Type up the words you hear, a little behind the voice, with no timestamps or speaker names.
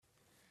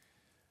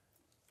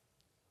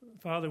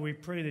Father, we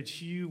pray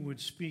that you would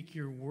speak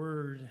your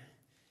word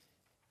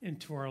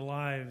into our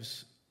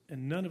lives,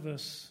 and none of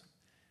us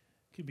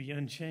could be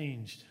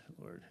unchanged,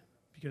 Lord,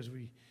 because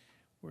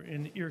we're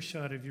in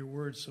earshot of your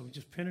word. So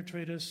just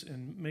penetrate us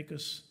and make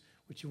us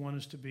what you want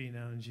us to be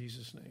now, in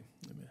Jesus' name.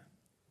 Amen.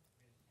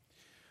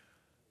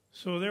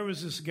 So there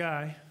was this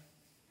guy.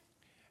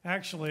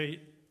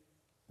 Actually,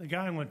 the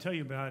guy I'm going to tell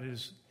you about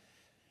is,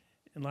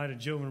 in light of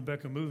Joe and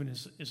Rebecca moving,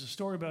 is a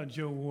story about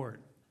Joe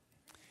Ward.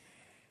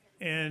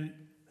 And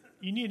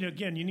you need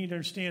to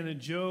understand that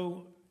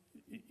Joe,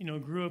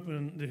 grew up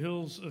in the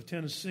hills of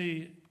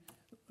Tennessee,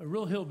 a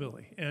real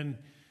hillbilly. And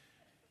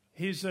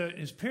his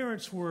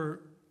parents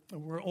were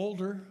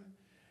older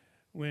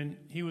when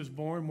he was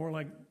born, more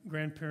like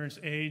grandparents'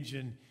 age,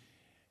 and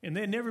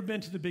they had never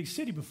been to the big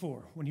city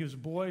before when he was a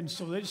boy, and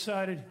so they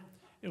decided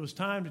it was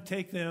time to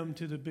take them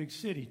to the big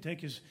city.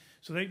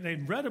 So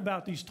they'd read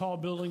about these tall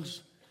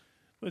buildings,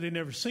 but they'd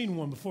never seen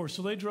one before.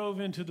 So they drove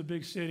into the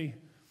big city,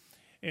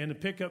 and the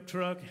pickup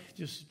truck,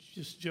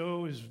 just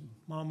Joe, his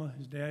mama,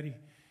 his daddy,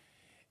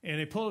 and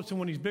they pulled up to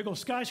one of these big old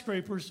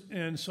skyscrapers,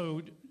 and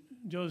so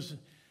Joe's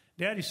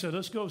daddy said,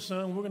 "Let's go,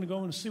 son. We're going to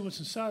go and see what's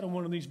inside of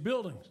one of these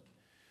buildings.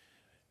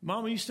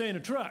 Mama, you stay in the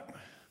truck."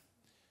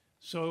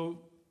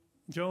 So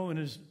Joe and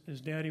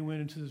his daddy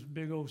went into this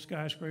big old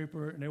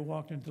skyscraper, and they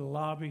walked into the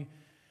lobby,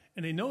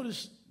 and they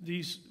noticed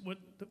these,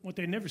 what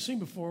they'd never seen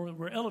before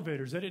were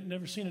elevators. They had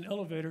never seen an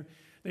elevator.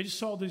 They just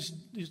saw these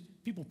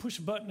people push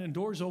a button and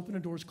doors open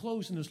and doors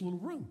close in this little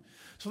room.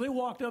 So they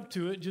walked up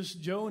to it, just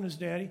Joe and his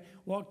daddy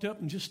walked up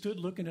and just stood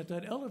looking at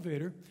that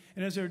elevator.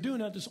 And as they were doing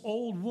that, this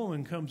old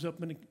woman comes up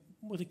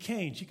with a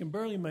cane. She can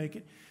barely make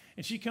it.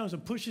 And she comes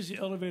and pushes the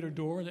elevator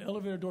door. The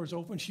elevator door is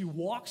open. She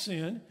walks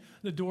in.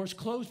 The door's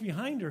closed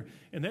behind her.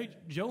 And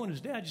Joe and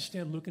his dad just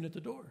stand looking at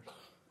the doors.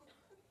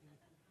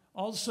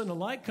 All of a sudden, a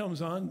light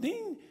comes on,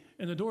 ding,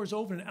 and the door's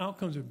open, and out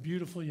comes a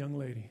beautiful young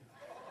lady.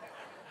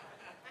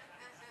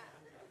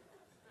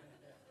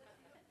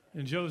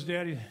 And Joe's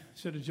daddy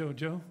said to Joe,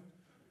 "Joe,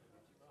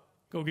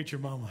 go get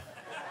your mama."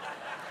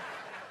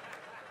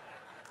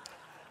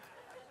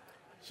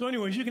 So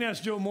anyways, you can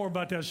ask Joe more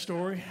about that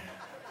story.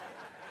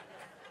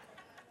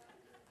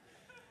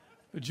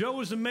 But Joe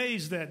was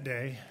amazed that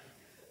day.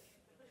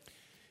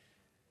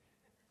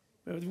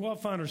 But we all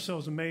find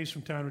ourselves amazed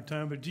from time to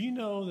time. But do you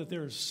know that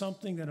there is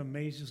something that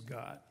amazes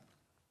God?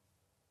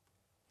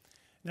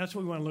 And that's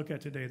what we want to look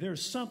at today. There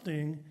is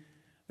something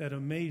that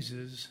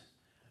amazes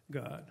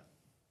God.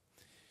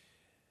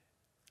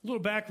 A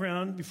little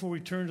background before we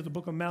turn to the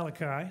book of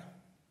Malachi,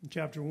 in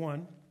chapter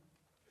 1.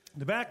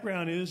 The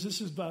background is this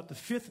is about the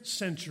 5th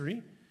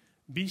century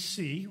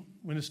BC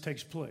when this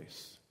takes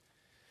place.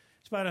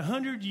 It's about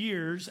 100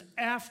 years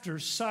after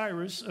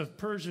Cyrus of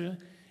Persia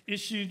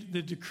issued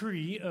the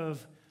decree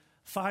of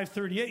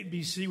 538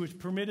 BC, which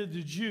permitted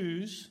the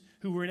Jews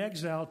who were in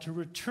exile to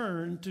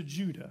return to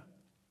Judah.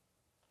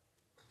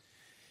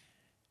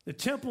 The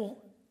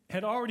temple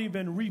had already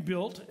been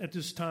rebuilt at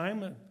this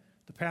time.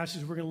 The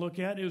passage we're going to look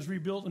at, it was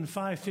rebuilt in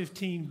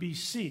 515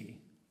 BC.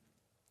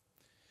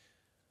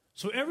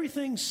 So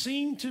everything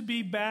seemed to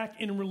be back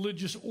in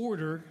religious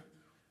order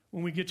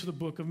when we get to the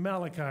book of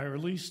Malachi, or at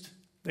least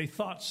they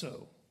thought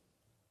so.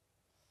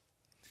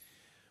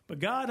 But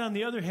God, on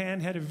the other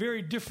hand, had a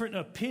very different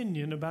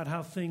opinion about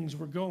how things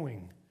were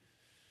going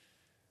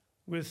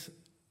with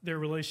their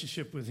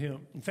relationship with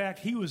him. In fact,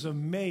 he was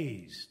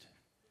amazed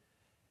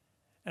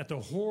at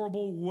the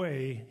horrible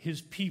way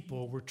his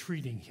people were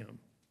treating him.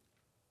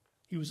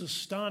 He was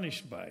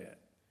astonished by it.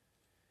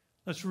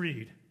 Let's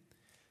read.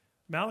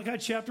 Malachi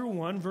chapter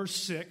 1, verse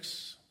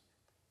 6.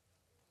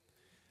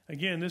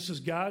 Again, this is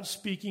God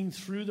speaking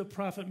through the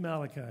prophet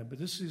Malachi, but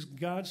this is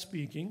God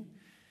speaking.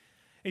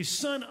 A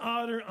son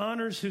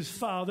honors his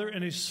father,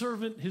 and a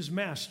servant his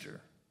master.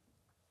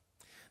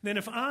 Then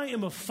if I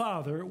am a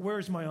father, where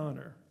is my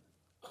honor?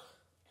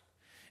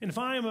 And if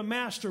I am a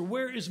master,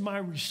 where is my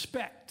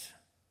respect?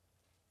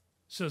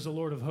 Says the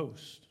Lord of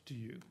hosts to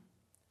you.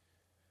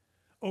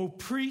 O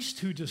priest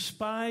who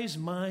despise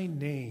my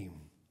name.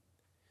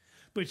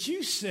 But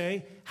you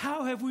say,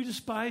 how have we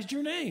despised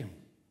your name?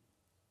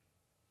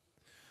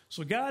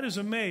 So God is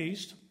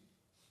amazed.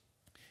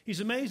 He's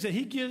amazed that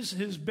he gives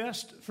his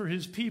best for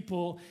his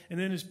people, and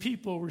then his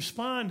people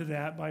respond to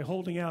that by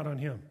holding out on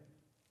him.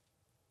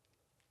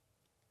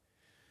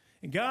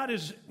 And God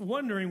is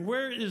wondering,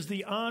 where is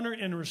the honor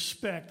and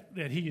respect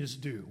that he is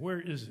due?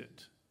 Where is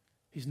it?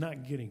 He's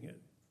not getting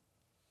it.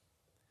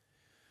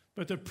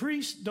 But the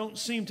priests don't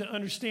seem to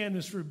understand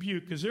this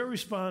rebuke, because their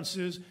response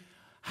is,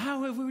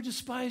 how have we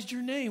despised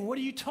your name? What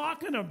are you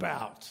talking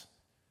about?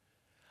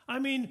 I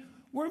mean,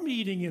 we're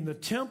meeting in the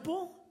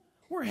temple.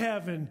 We're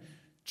having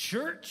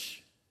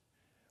church.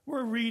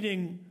 We're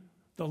reading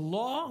the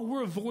law.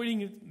 We're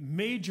avoiding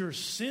major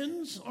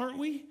sins, aren't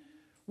we?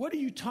 What are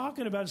you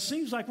talking about? It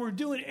seems like we're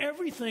doing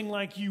everything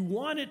like you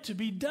want it to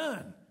be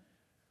done.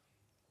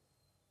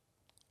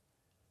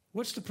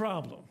 What's the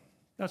problem?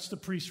 That's the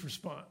priest's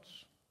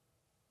response.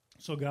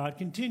 So God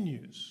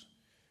continues.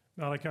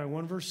 Malachi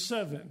 1 verse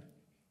 7.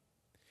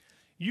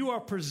 You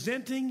are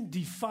presenting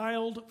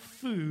defiled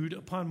food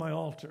upon my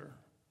altar.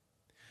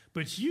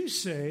 But you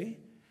say,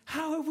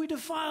 how have we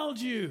defiled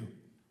you?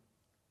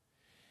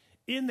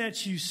 In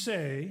that you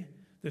say,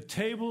 the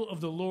table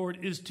of the Lord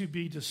is to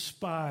be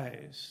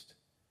despised.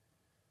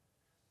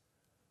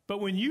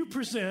 But when you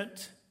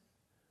present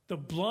the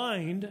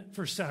blind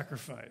for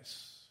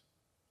sacrifice,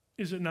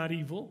 is it not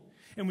evil?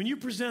 And when you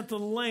present the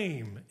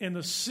lame and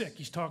the sick,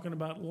 he's talking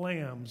about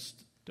lambs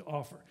to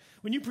offer.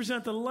 When you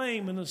present the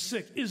lame and the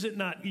sick, is it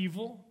not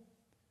evil?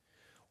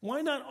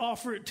 Why not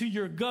offer it to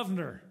your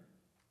governor?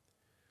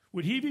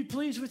 Would he be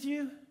pleased with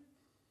you?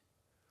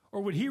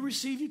 Or would he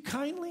receive you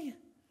kindly?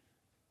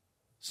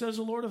 Says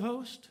the Lord of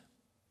hosts.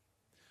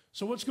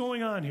 So what's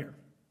going on here?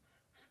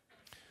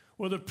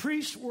 Well, the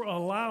priests were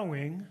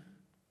allowing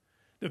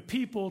the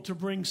people to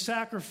bring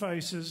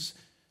sacrifices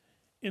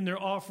in their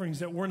offerings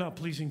that were not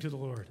pleasing to the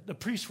Lord. The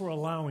priests were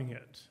allowing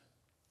it.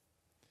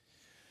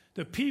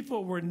 The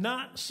people were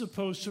not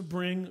supposed to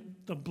bring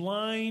the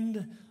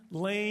blind,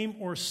 lame,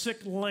 or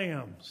sick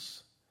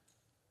lambs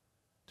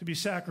to be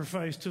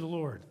sacrificed to the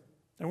Lord.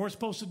 They weren't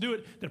supposed to do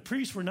it. The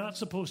priests were not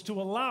supposed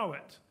to allow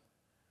it.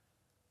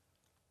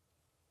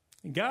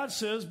 And God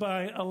says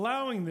by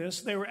allowing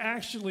this, they were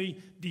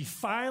actually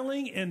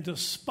defiling and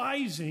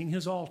despising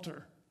his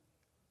altar.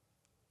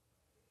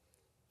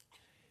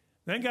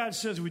 Then God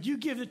says, would you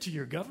give it to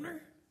your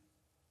governor?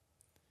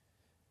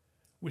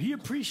 Would he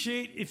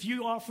appreciate if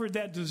you offered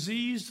that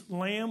diseased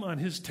lamb on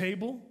his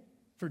table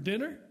for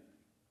dinner?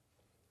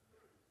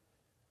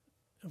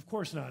 Of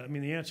course not. I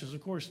mean, the answer is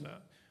of course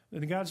not.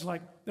 Then God's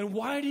like, then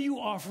why do you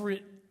offer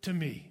it to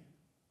me?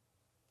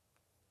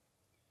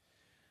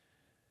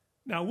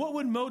 Now, what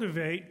would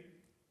motivate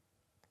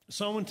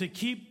someone to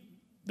keep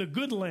the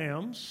good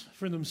lambs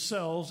for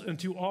themselves and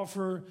to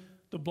offer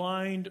the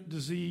blind,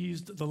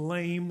 diseased, the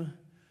lame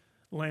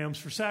lambs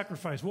for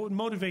sacrifice? What would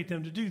motivate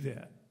them to do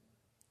that?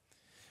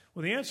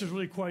 Well, the answer is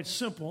really quite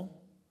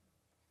simple.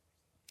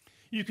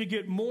 You could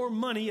get more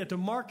money at the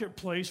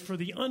marketplace for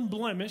the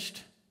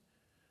unblemished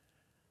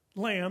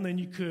lamb than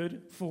you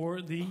could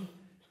for the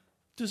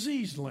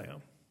diseased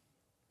lamb.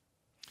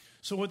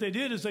 So what they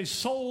did is they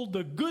sold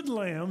the good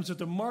lambs at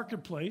the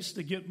marketplace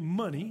to get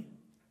money,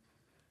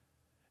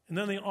 and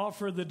then they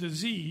offered the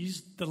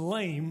diseased, the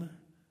lame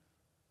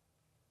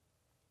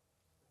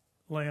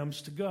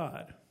lambs to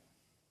God.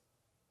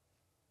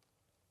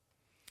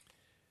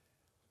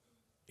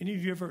 Any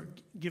of you ever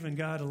given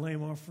God a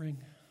lame offering?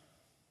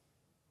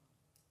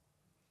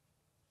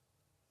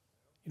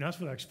 You know, that's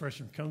where that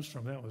expression comes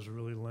from. That was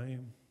really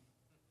lame.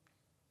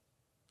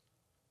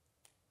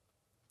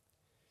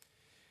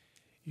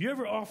 You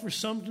ever offer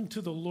something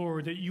to the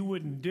Lord that you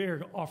wouldn't dare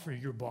to offer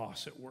your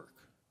boss at work?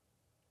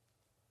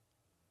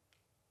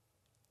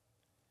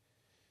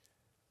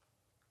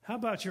 How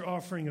about your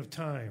offering of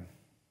time?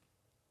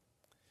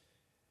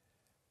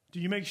 Do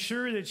you make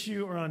sure that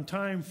you are on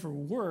time for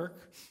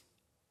work,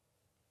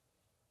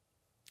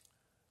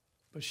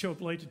 but show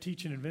up late to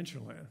teach in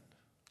Adventureland?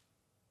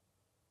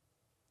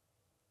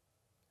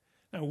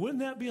 Now, wouldn't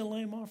that be a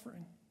lame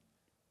offering?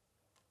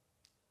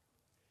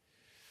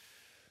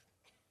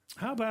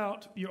 How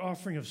about your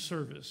offering of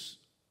service?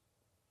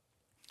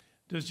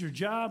 Does your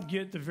job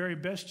get the very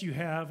best you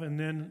have, and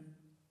then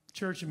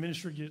church and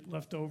ministry get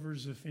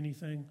leftovers, if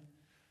anything,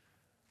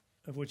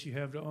 of what you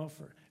have to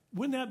offer?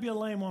 Wouldn't that be a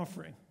lame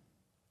offering?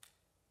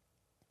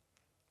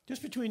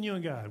 Just between you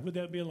and God, would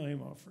that be a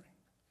lame offering?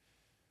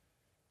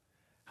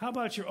 How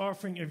about your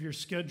offering of your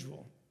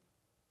schedule?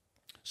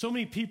 So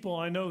many people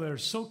I know that are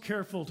so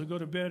careful to go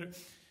to bed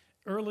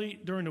early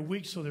during the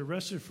week so they're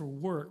rested for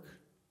work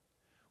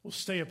will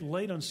stay up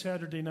late on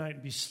Saturday night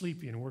and be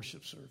sleepy in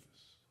worship service.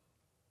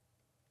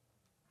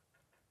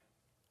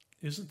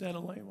 Isn't that a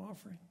lame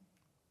offering?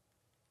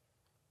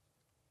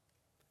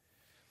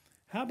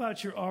 How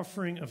about your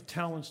offering of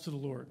talents to the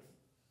Lord?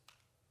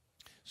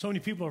 So many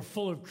people are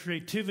full of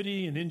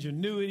creativity and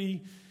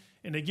ingenuity,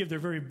 and they give their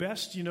very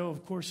best, you know,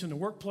 of course, in the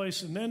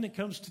workplace, and then it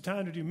comes to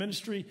time to do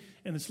ministry,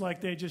 and it's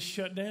like they just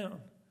shut down.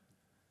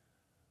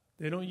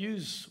 They don't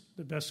use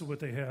the best of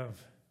what they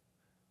have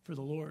for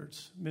the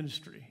Lord's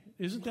ministry.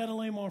 Isn't that a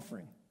lame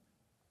offering?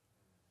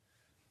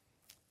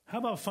 How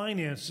about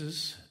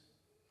finances?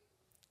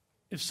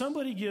 If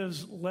somebody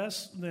gives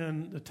less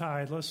than the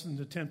tithe, less than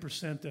the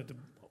 10% that the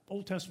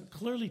Old Testament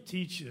clearly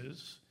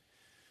teaches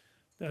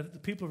that the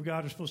people of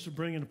God are supposed to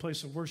bring in a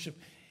place of worship,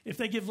 if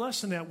they give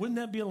less than that, wouldn't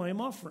that be a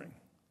lame offering?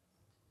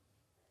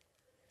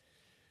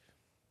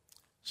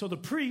 So the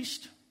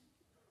priests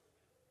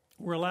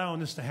were allowing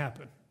this to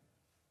happen.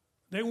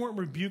 They weren't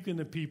rebuking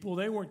the people.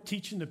 They weren't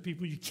teaching the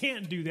people, you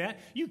can't do that.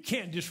 You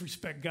can't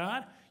disrespect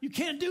God. You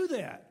can't do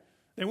that.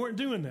 They weren't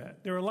doing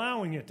that. They're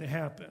allowing it to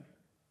happen.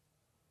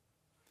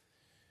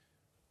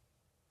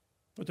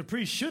 What the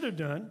priests should have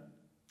done,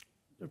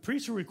 the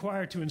priests were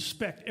required to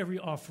inspect every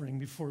offering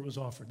before it was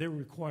offered. They were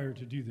required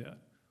to do that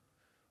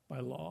by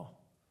law,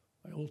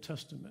 by Old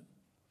Testament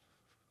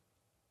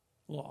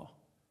law.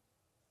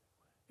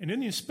 And in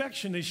the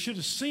inspection, they should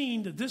have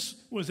seen that this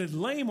was a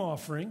lame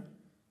offering,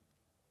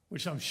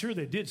 which I'm sure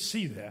they did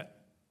see that.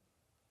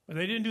 But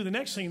they didn't do the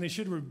next thing. They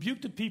should have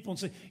rebuked the people and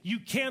said, you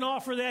can't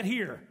offer that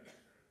here.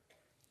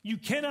 You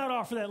cannot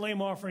offer that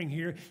lame offering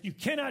here. You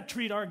cannot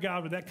treat our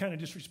God with that kind of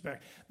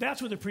disrespect.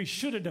 That's what the priest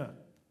should have done.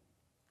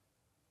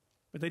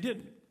 But they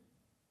didn't.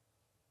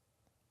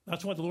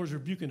 That's why the Lord's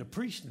rebuking the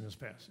priest in this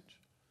passage.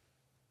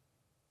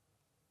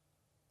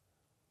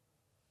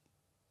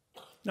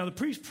 Now, the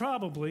priest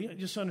probably,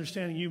 just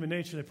understanding human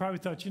nature, they probably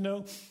thought,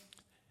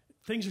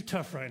 things are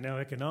tough right now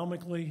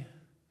economically.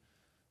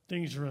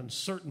 Things are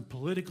uncertain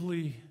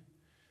politically.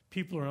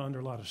 People are under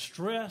a lot of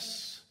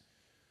stress.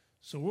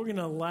 So we're going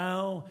to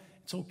allow,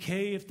 it's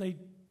okay if they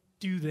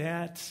do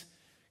that.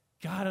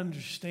 God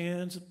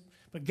understands.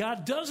 But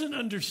God doesn't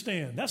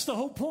understand. That's the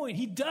whole point.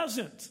 He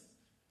doesn't.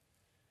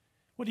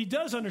 What he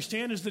does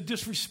understand is the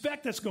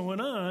disrespect that's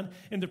going on,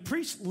 and the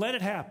priests let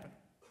it happen.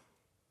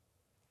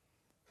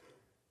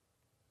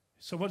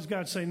 So what does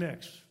God say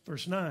next?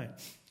 Verse 9.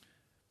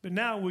 But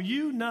now will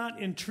you not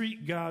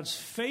entreat God's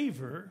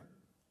favor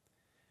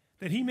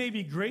that he may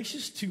be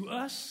gracious to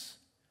us?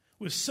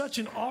 With such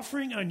an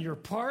offering on your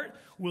part,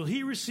 will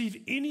he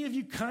receive any of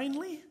you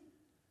kindly?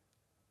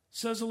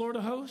 Says the Lord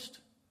of hosts.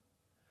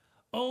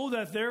 Oh,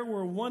 that there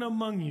were one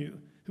among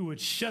you who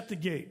would shut the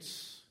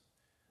gates,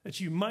 that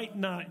you might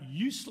not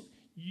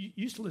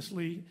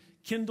uselessly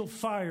kindle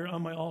fire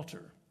on my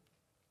altar.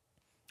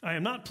 I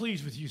am not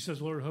pleased with you, says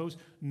the Lord of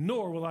hosts,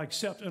 nor will I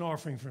accept an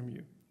offering from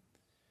you.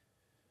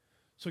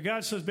 So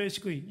God says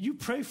basically, you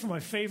pray for my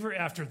favor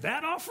after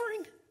that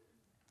offering?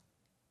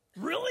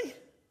 Really?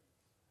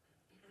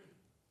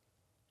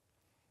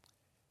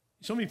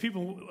 So many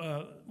people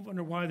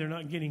wonder why they're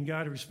not getting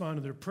God to respond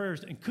to their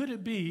prayers. And could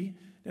it be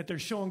that they're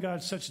showing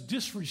God such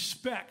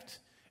disrespect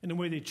in the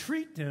way they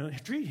treat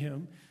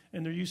him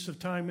and their use of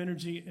time,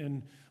 energy,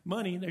 and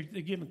money?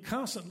 They give him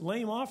constant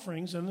lame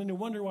offerings, and then they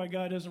wonder why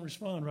God doesn't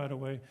respond right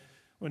away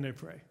when they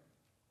pray.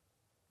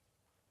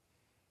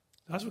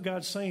 That's what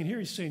God's saying here.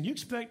 He's saying,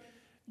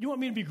 you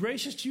want me to be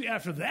gracious to you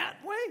after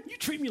that way? You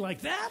treat me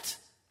like that?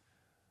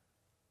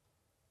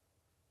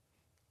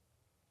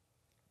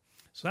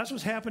 So that's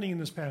what's happening in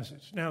this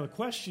passage. Now, the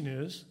question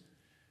is,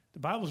 the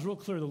Bible is real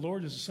clear. The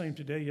Lord is the same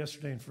today,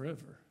 yesterday, and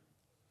forever.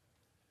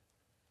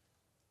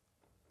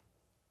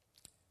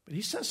 But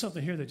he says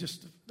something here that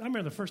I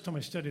remember the first time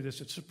I studied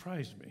this, it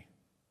surprised me.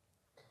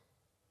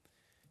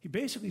 He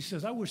basically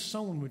says, I wish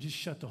someone would just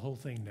shut the whole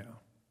thing down.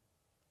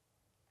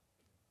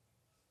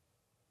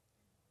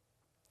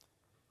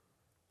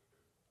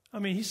 I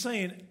mean, he's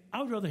saying,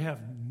 I would rather have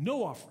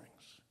no offerings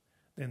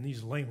than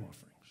these lame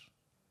offerings.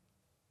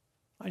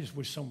 I just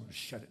wish someone would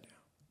shut it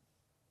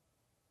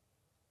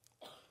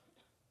down.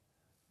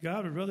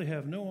 God would rather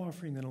have no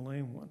offering than a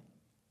lame one.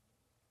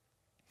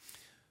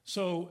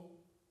 So,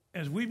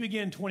 as we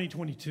begin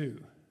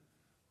 2022,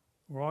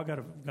 we all got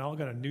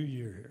a new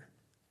year here.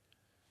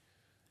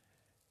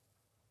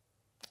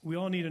 We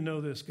all need to know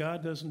this.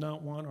 God does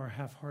not want our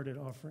half-hearted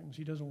offerings.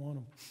 He doesn't want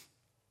them.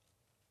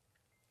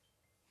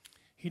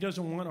 He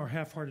doesn't want our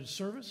half-hearted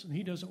service, and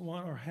he doesn't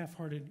want our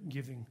half-hearted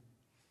giving.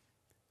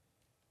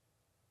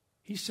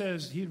 He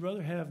says he'd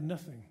rather have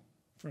nothing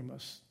from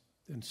us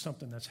than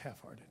something that's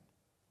half-hearted.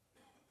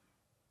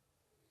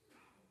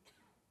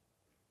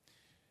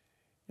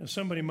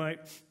 Somebody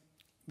might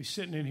be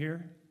sitting in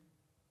here,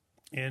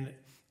 and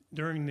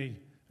during the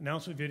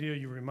announcement video,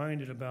 you're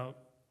reminded about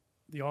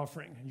the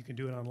offering. You can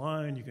do it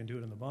online. You can do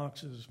it in the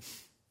boxes.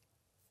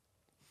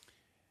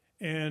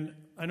 And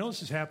I know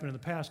this has happened in the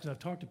past because I've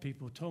talked to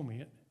people who told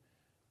me it.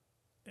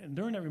 And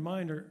during that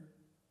reminder,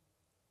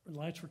 the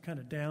lights were kind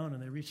of down,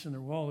 and they reached in their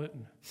wallet,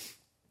 and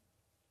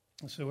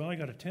I said, well, I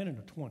got a 10 and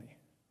a 20.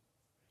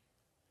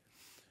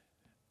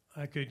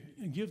 I could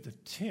give the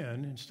 10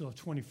 and still have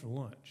 20 for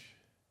lunch.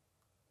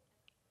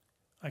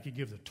 I could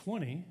give the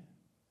 20,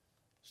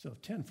 still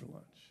have 10 for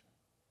lunch.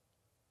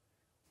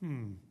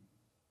 What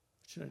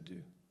should I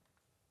do?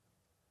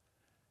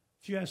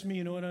 If you ask me,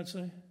 you know what I'd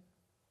say?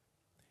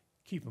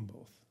 Keep them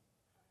both.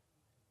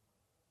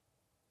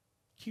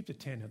 Keep the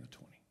 10 and the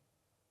 20.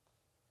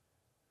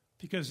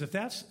 Because if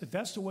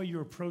that's the way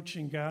you're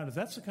approaching God, if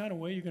that's the kind of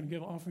way you're going to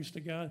give offerings to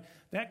God,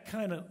 that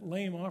kind of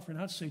lame offering,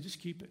 I'd say just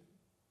keep it.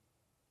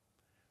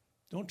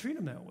 Don't treat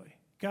him that way.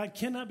 God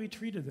cannot be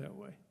treated that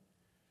way.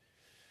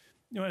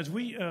 As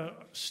we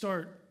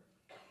start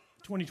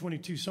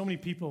 2022, so many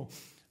people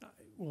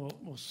will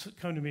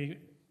come to me,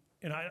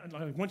 and I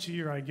once a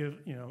year I give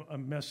a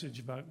message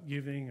about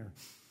giving or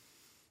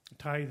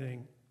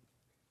tithing,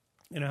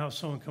 and I'll have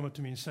someone come up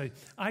to me and say,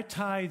 I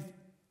tithe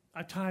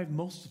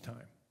most of the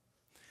time.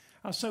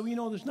 I'll say,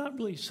 well, there's not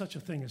really such a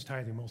thing as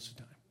tithing most of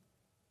the time.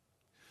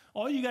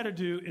 All you got to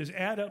do is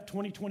add up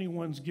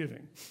 2021's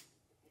giving,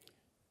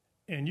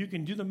 and you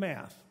can do the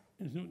math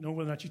and know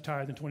whether or not you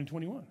tithe in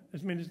 2021. I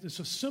mean, it's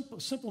a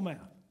simple math.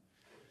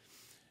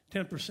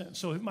 10%.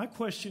 So my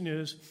question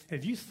is,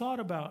 have you thought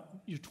about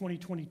your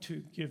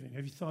 2022 giving?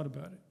 Have you thought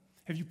about it?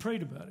 Have you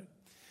prayed about it?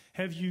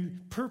 Have you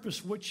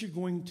purposed what you're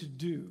going to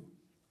do?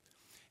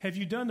 Have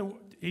you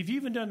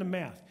even done the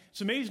math?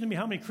 It's amazing to me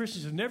how many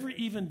Christians have never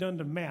even done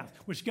the math,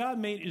 which God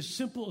made as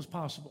simple as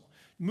possible.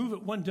 Move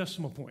it one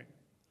decimal point.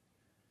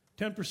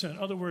 10%. In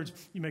other words,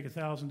 you make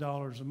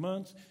 $1,000 a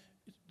month.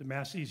 The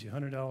math's easy.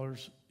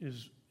 $100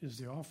 is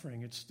the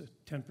offering. It's the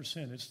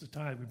 10%. It's the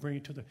tithe. We bring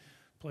it to the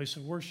place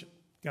of worship.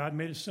 God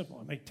made it simple.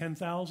 I make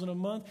 $10,000 a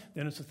month,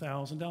 then it's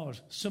 $1,000.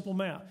 Simple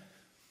math.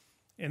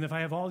 And if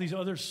I have all these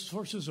other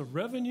sources of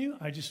revenue,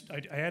 I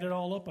add it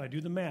all up. I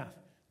do the math.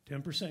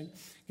 10%.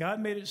 God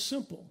made it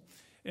simple.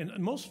 And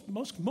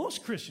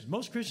most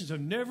Christians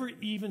have never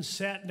even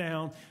sat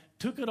down,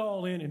 took it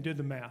all in, and did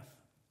the math.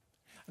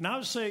 And I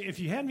would say, if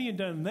you hadn't even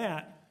done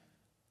that,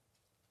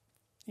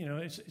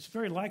 it's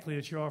very likely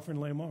that you're offering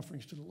lame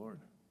offerings to the Lord.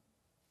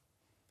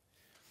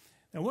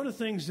 Now, one of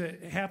the things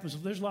that happens,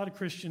 there's a lot of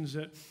Christians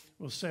that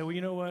will say, well,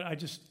 you know what,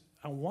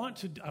 I want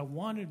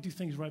to do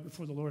things right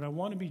before the Lord. I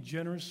want to be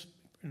generous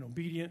and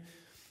obedient,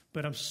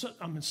 but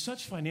I'm in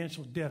such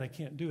financial debt, I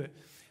can't do it.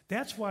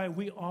 That's why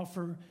we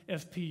offer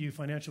FPU,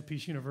 Financial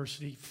Peace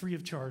University, free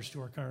of charge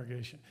to our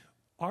congregation.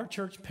 Our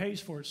church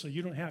pays for it, so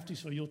you don't have to,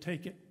 so you'll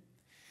take it,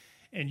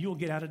 and you'll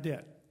get out of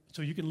debt,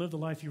 so you can live the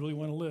life you really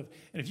want to live.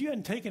 And if you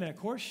hadn't taken that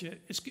course yet,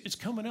 it's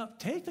coming up.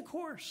 Take the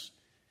course.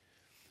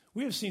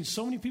 We have seen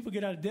so many people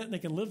get out of debt, and they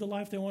can live the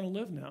life they want to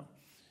live now.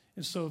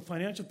 And so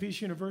Financial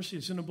Peace University,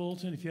 it's in the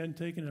bulletin. If you hadn't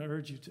taken it, I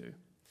urge you to.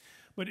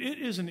 But it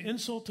is an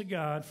insult to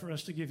God for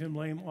us to give him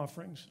lame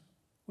offerings.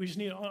 We just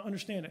need to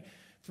understand it.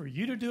 For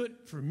you to do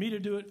it, for me to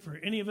do it, for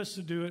any of us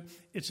to do it,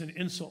 it's an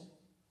insult.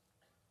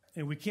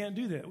 And we can't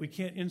do that. We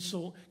can't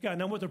insult God.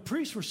 Now, what the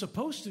priests were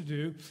supposed to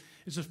do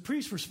is the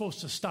priests were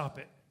supposed to stop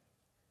it.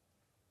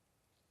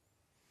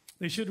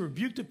 They should have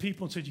rebuked the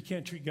people and said, you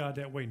can't treat God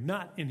that way.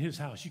 Not in his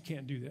house. You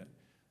can't do that.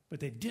 But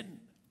they didn't.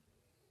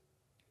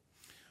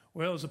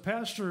 Well, as a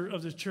pastor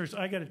of the church,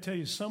 I got to tell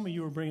you, some of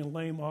you are bringing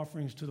lame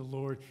offerings to the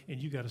Lord, and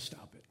you got to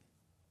stop it.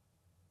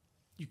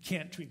 You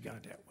can't treat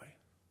God that way.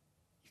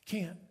 You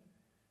can't.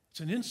 It's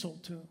an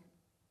insult to him.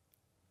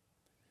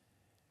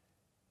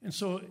 And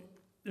so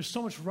there's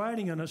so much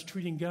riding on us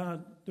treating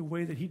God the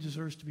way that he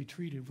deserves to be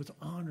treated, with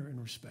honor and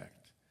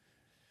respect.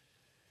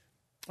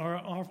 Our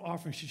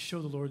offering should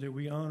show the Lord that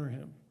we honor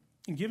him.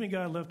 And giving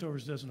God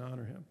leftovers doesn't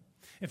honor him.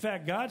 In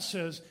fact, God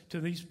says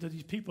to these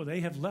people, they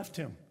have left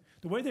him.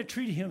 The way they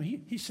treated him,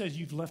 he says,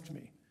 you've left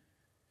me.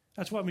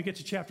 That's why when we get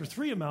to chapter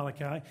 3 of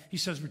Malachi, he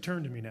says,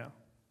 return to me now.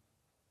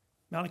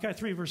 Malachi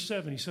 3, verse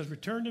 7, he says,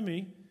 return to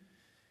me.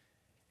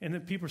 And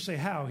then people say,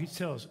 how? He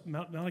tells,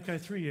 Malachi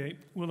 3:8,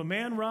 will a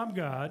man rob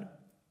God,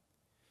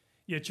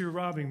 yet you're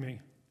robbing me?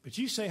 But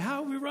you say,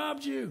 how have we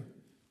robbed you?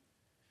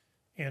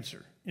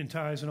 Answer, in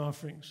tithes and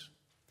offerings.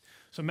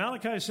 So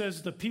Malachi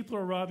says the people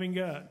are robbing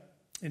God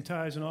in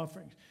tithes and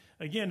offerings.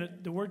 Again,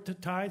 the word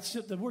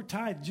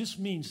tithe just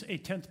means a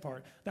tenth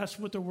part. That's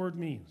what the word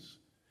means,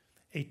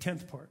 a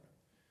tenth part.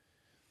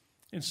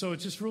 And so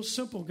it's just real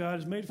simple. God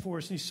has made for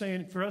us. And he's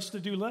saying for us to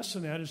do less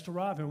than that is to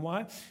rob him.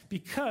 Why?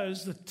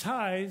 Because the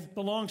tithe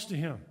belongs to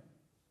him.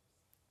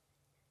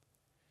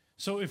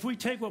 So if we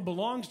take what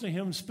belongs to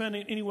him and spend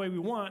it any way we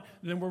want,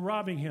 then we're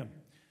robbing him.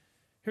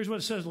 Here's what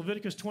it says,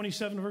 Leviticus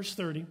 27, verse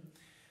 30.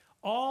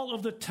 All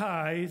of the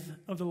tithe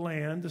of the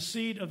land, the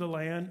seed of the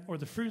land, or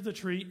the fruit of the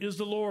tree is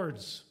the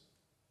Lord's.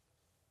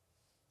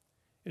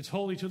 It's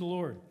holy to the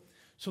Lord.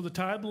 So the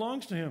tithe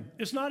belongs to him.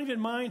 It's not even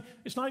mine.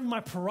 It's not even my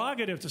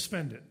prerogative to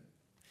spend it.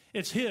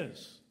 It's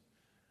his.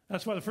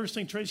 That's why the first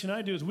thing Tracy and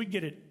I do is we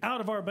get it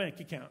out of our bank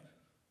account,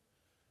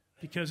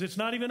 because it's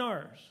not even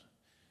ours.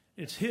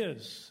 It's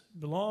his.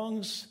 It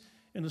belongs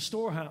in the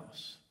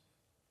storehouse.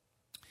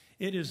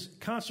 It is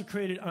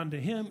consecrated unto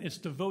him. It's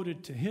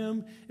devoted to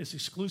him. It's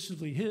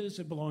exclusively his.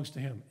 It belongs to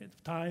him. The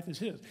tithe is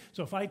his.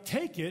 So if I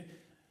take it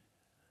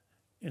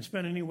and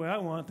spend it any way I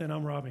want, then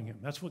I'm robbing him.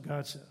 That's what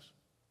God says.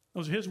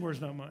 Those are his words,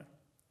 not mine.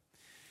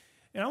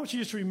 And I want you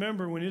just to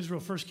remember when Israel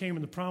first came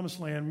in the promised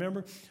land,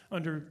 remember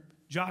under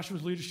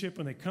Joshua's leadership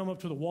when they come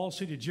up to the walled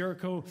city of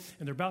Jericho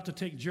and they're about to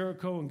take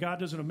Jericho, and God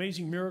does an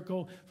amazing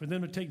miracle for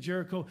them to take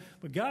Jericho.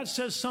 But God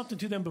says something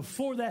to them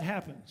before that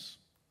happens.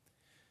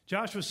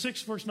 Joshua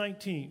 6, verse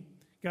 19,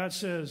 God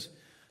says,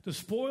 the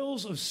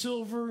spoils of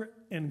silver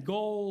and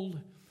gold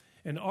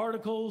and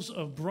articles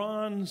of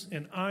bronze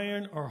and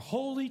iron are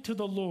holy to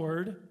the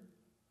Lord.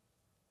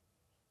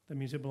 That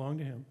means they belong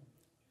to him.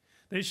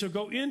 They shall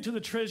go into the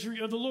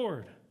treasury of the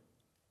Lord.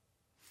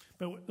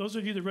 But those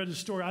of you that read the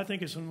story, I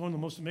think it's one of the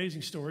most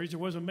amazing stories. There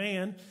was a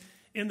man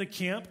in the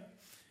camp,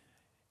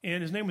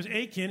 and his name was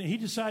Achan, and he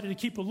decided to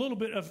keep a little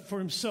bit of for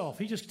himself.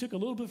 He just took a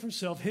little bit for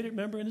himself, hid it,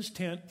 remember, in his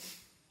tent.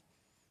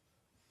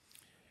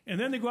 And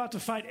then they go out to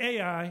fight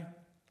Ai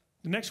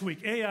the next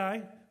week.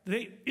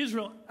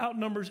 Israel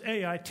outnumbers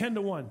Ai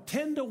 10-1.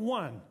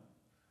 10-1.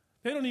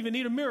 They don't even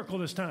need a miracle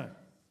this time.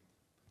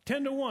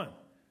 10-1.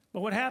 But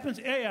what happens?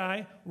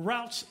 Ai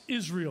routs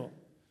Israel.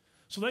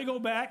 So they go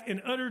back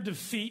in utter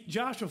defeat.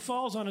 Joshua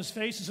falls on his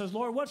face and says,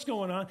 Lord, what's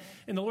going on?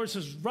 And the Lord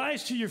says,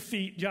 rise to your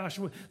feet,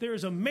 Joshua. There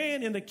is a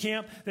man in the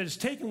camp that has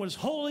taken what is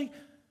holy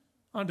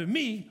unto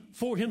me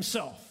for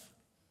himself.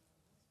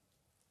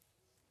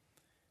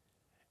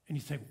 And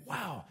you think,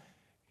 wow,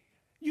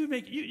 you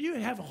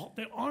have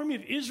the army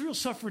of Israel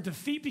suffer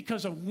defeat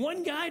because of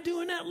one guy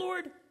doing that,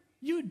 Lord?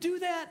 You would do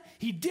that?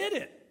 He did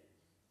it.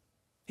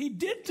 He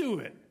did do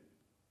it.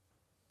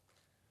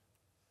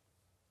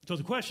 So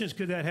the question is,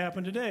 could that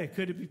happen today?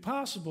 Could it be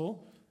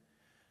possible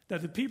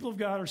that the people of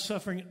God are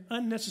suffering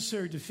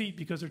unnecessary defeat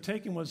because they're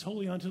taking what's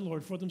holy unto the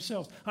Lord for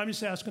themselves? I'm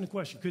just asking a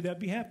question. Could that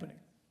be happening?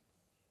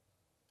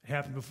 It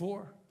happened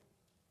before.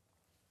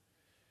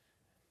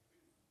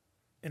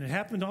 And it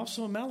happened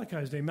also in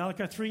Malachi's day.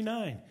 Malachi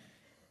 3:9. It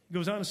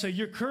goes on to say,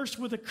 you're cursed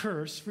with a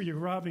curse for you're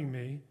robbing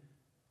me,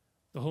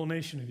 the whole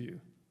nation of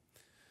you.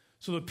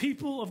 So the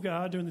people of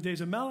God during the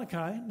days of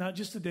Malachi, not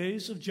just the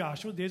days of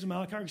Joshua, the days of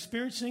Malachi, are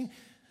experiencing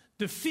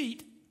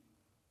defeat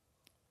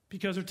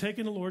because they're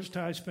taking the Lord's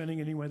tithe, spending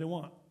any way they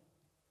want.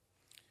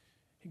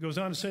 He goes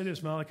on to say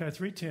this, Malachi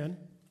 3:10,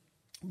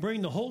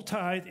 bring the whole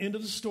tithe into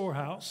the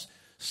storehouse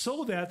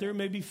so that there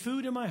may be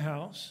food in my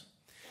house,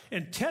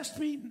 and test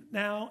me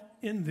now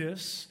in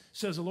this,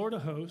 says the Lord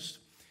of hosts,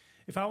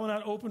 if I will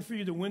not open for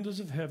you the windows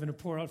of heaven and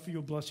pour out for you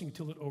a blessing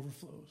until it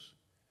overflows.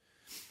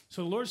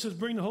 So the Lord says,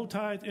 bring the whole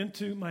tithe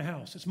into my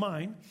house. It's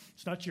mine.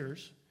 It's not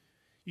yours.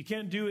 You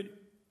can't do it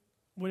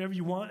whatever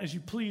you want as you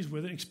please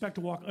with it and expect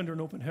to walk under an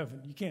open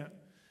heaven. You can't.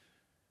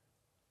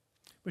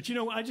 But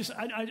I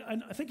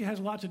think it has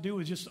a lot to do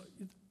with just,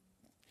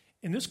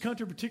 in this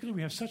country particularly,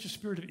 we have such a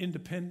spirit of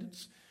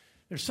independence.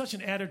 There's such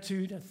an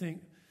attitude, I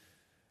think,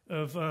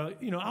 of,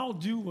 I'll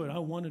do what I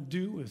want to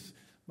do with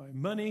my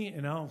money,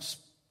 and I'll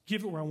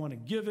give it where I want to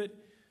give it.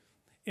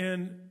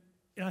 And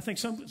I think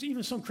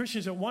even some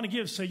Christians that want to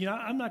give say,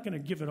 I'm not going to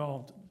give it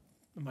all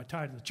in my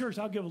tithe to the church.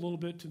 I'll give a little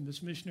bit to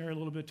this missionary, a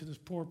little bit to this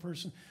poor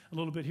person, a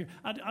little bit here.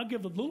 I'll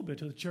give a little bit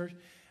to the church.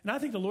 And I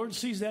think the Lord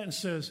sees that and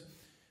says,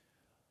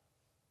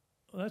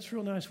 well, that's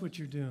real nice what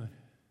you're doing,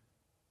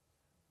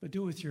 but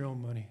do it with your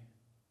own money.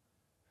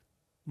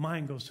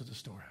 Mine goes to the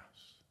storehouse.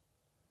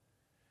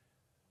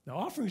 Now,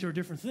 offerings are a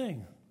different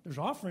thing. There's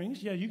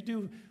offerings. Yeah, you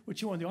do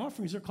what you want. The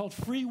offerings are called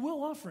free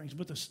will offerings.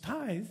 But the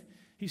tithe,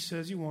 he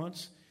says he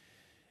wants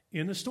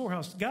in the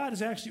storehouse. God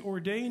has actually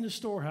ordained the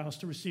storehouse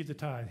to receive the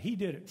tithe. He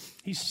did it.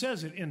 He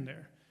says it in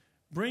there.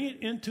 Bring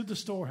it into the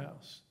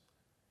storehouse.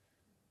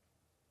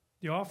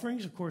 The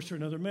offerings, of course, are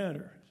another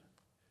matter.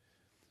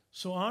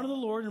 So honor the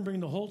Lord and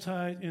bring the whole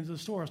tithe into the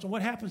storehouse. And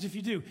what happens if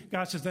you do?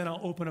 God says, then I'll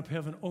open up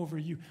heaven over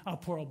you. I'll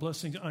pour out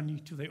blessings on you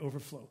till they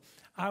overflow.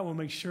 I will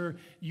make sure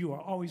you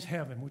are always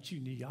having what you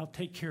need. I'll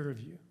take care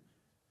of you.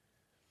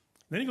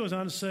 Then he goes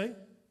on to say,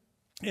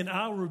 and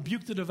I'll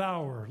rebuke the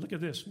devourer. Look at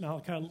this,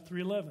 Malachi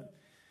 3:11.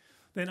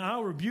 Then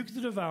I'll rebuke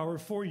the devourer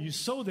for you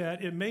so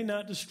that it may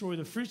not destroy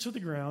the fruits of the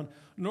ground,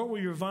 nor will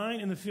your vine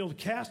in the field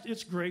cast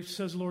its grapes,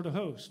 says the Lord of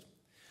hosts.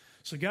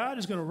 So God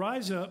is going to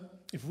rise up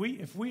if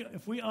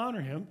we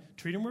honor him,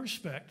 treat him with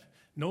respect,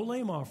 no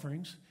lame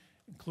offerings,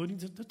 including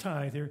the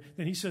tithe here,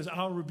 then he says,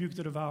 I'll rebuke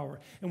the devourer.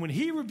 And when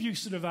he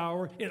rebukes the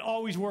devourer, it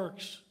always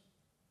works.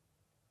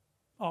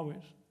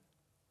 Always.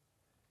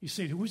 You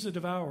see, who's the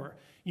devourer?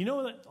 You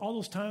know that all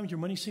those times your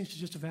money seems to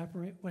just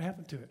evaporate? What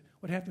happened to it?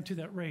 What happened to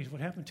that raise? What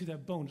happened to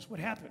that bonus?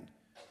 What happened?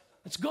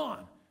 It's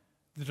gone.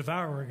 The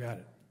devourer got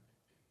it.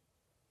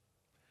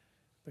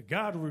 But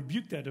God will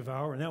rebuke that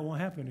devourer, and that won't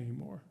happen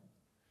anymore.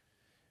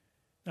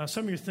 Now,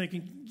 some of you are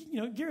thinking,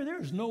 Gary, there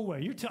is no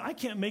way. I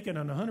can't make it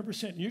on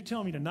 100%. And you're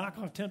telling me to knock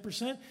off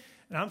 10%?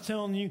 And I'm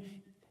telling you,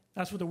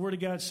 that's what the Word of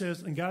God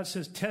says. And God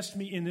says, test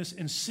me in this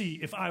and see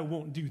if I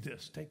won't do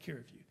this. Take care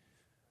of you.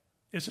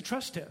 It's a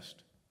trust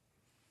test.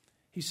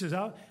 He says,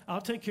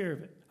 I'll take care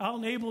of it. I'll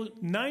enable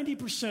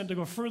 90% to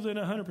go further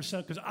than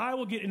 100% because I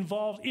will get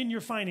involved in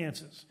your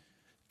finances.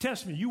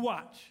 Test me. You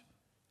watch.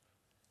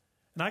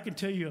 And I can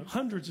tell you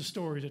hundreds of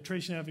stories that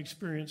Tracy and I have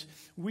experienced.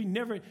 We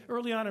never,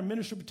 early on in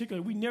ministry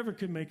particularly, we never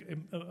could make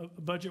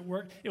a budget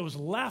work. It was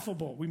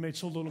laughable. We made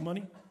so little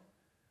money.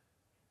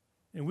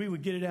 And we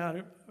would get it out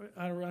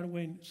right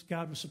away, and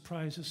God would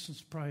surprise us and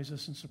surprise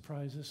us and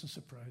surprise us and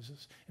surprise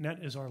us. And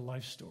that is our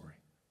life story.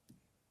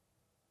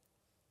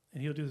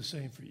 And he'll do the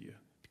same for you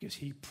because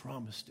he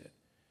promised it.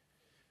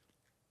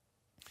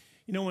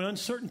 When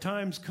uncertain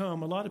times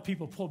come, a lot of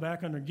people pull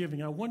back on their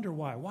giving. I wonder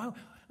why.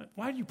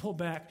 Why do you pull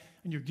back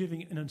on your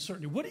giving in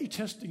uncertainty? What are you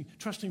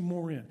trusting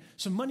more in?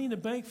 Some money in the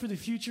bank for the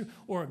future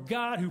or a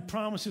God who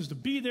promises to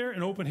be there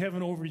and open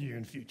heaven over you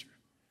in the future?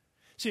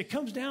 See, it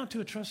comes down to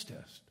a trust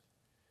test.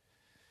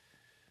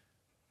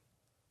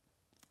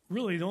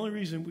 Really, the only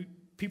reason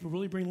people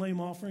really bring lame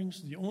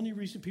offerings, the only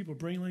reason people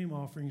bring lame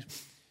offerings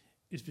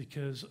is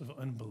because of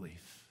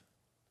unbelief.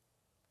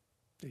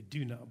 They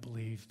do not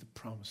believe the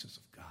promises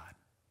of God.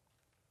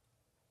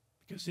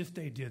 Because if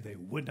they did, they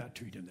would not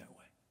treat him that way.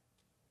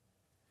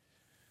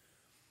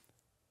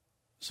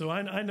 So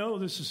I know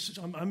this is,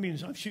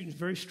 I'm shooting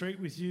very straight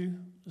with you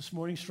this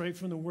morning, straight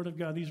from the Word of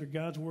God. These are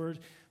God's words.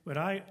 But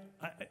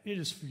it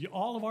is for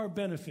all of our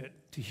benefit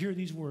to hear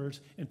these words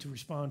and to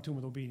respond to them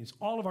with obedience.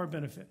 All of our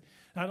benefit.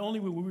 Not only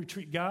will we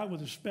treat God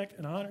with respect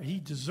and honor he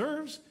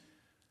deserves,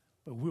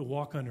 but we'll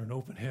walk under an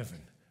open heaven,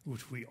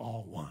 which we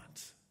all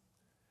want.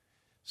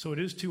 So it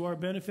is to our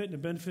benefit and the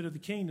benefit of the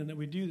kingdom that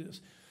we do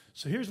this.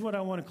 So here's what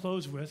I want to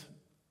close with.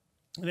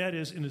 And that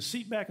is, in the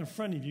seat back in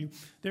front of you,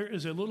 there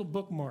is a little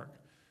bookmark.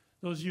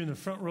 Those of you in the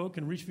front row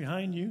can reach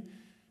behind you.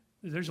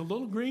 There's a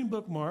little green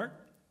bookmark,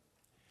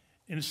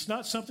 and it's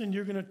not something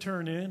you're going to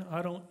turn in.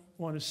 I don't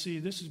want to see.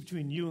 This is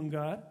between you and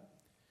God.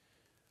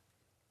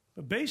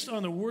 But based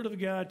on the Word of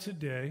God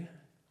today,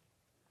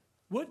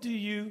 what do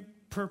you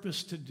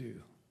purpose to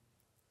do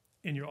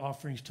in your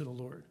offerings to the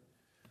Lord?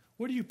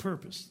 What do you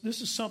purpose?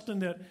 This is something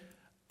that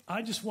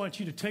I just want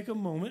you to take a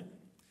moment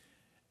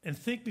and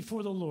think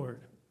before the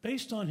Lord.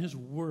 Based on His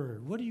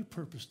Word, what do you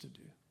purpose to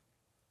do?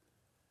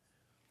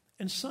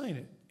 And sign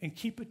it and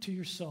keep it to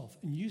yourself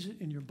and use it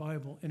in your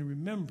Bible. And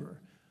remember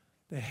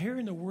that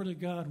hearing the Word of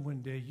God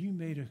one day, you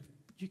made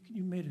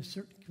a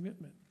certain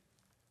commitment.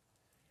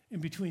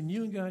 And between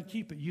you and God,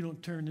 keep it. You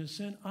don't turn this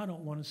in. I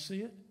don't want to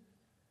see it.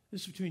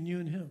 This is between you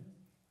and Him.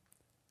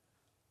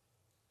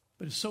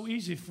 But it's so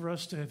easy for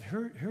us to have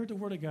heard the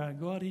Word of God,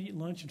 go out, eat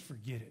lunch, and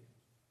forget it.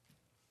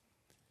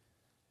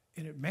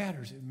 And it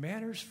matters. It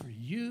matters for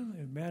you.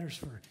 It matters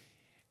for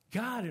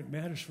God. It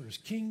matters for His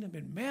kingdom.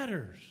 It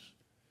matters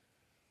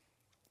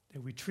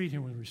that we treat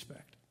Him with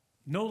respect.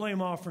 No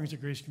lame offerings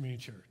at Grace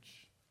Community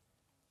Church.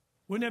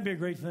 Wouldn't that be a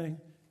great thing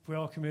if we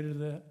all committed to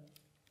that?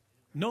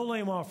 No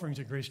lame offerings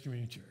at Grace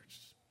Community Church.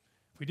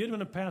 If we did them in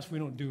the past, we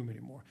don't do them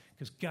anymore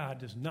because God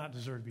does not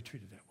deserve to be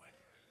treated that way.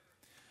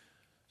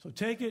 So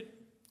take it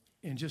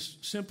and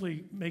just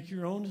simply make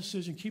your own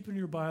decision, keep it in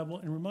your Bible,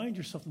 and remind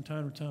yourself from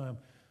time to time,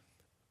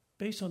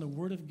 based on the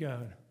Word of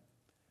God,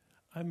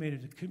 I made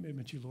a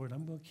commitment to you, Lord.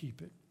 I'm going to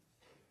keep it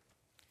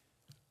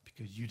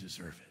because you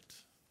deserve it.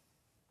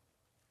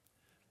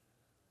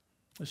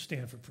 Let's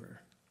stand for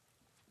prayer.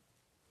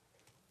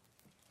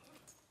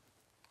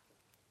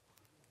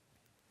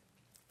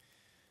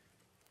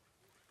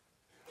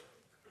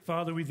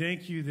 Father, we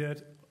thank you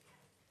that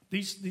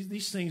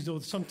these things, though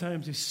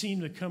sometimes they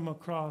seem to come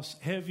across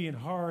heavy and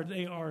hard,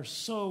 they are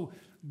so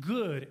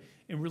good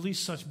and release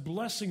such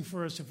blessing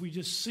for us if we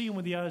just see them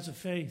with the eyes of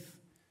faith.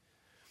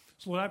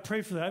 So Lord, I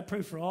pray for that. I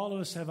pray for all of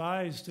us to have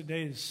eyes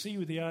today to see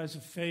with the eyes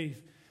of faith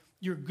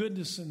your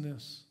goodness in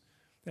this,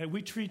 that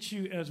we treat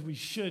you as we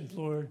should,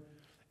 Lord,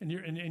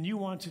 and you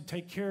want to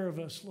take care of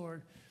us,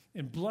 Lord,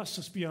 and bless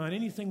us beyond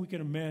anything we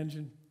can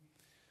imagine.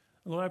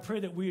 And Lord, I pray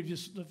that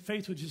the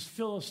faith would just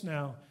fill us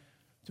now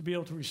to be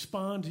able to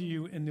respond to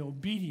you in the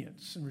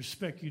obedience and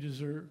respect you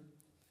deserve.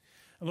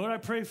 And Lord, I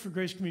pray for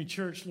Grace Community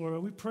Church,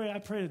 Lord. I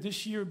pray that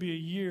this year be a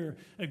year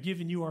of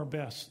giving you our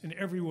best in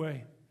every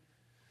way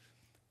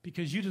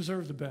because you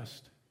deserve the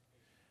best.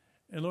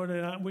 And Lord,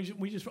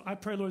 I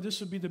pray, Lord,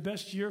 this would be the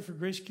best year for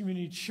Grace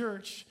Community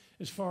Church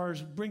as far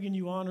as bringing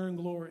you honor and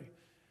glory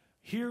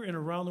here and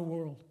around the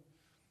world.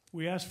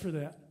 We ask for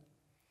that.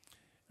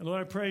 And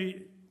Lord, I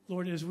pray,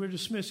 Lord, as we're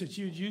dismissed, that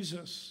you'd use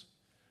us,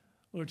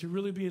 Lord, to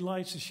really be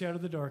lights to shadow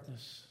the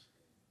darkness.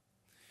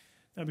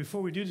 Now,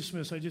 before we do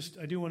dismiss, I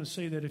do want to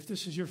say that if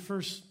this is your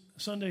first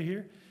Sunday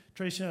here,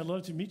 Tracy and I'd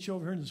love to meet you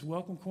over here in this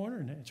welcome corner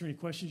and answer any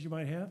questions you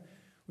might have.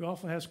 We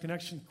also have a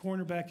connection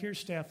corner back here.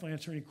 Staff will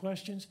answer any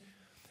questions.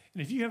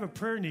 And if you have a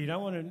prayer need, I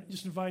want to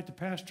just invite the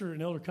pastor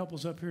and elder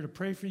couples up here to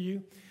pray for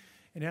you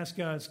and ask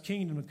God's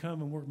kingdom to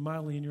come and work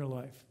mightily in your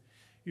life.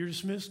 You're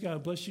dismissed.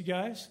 God bless you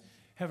guys.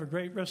 Have a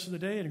great rest of the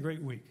day and a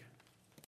great week.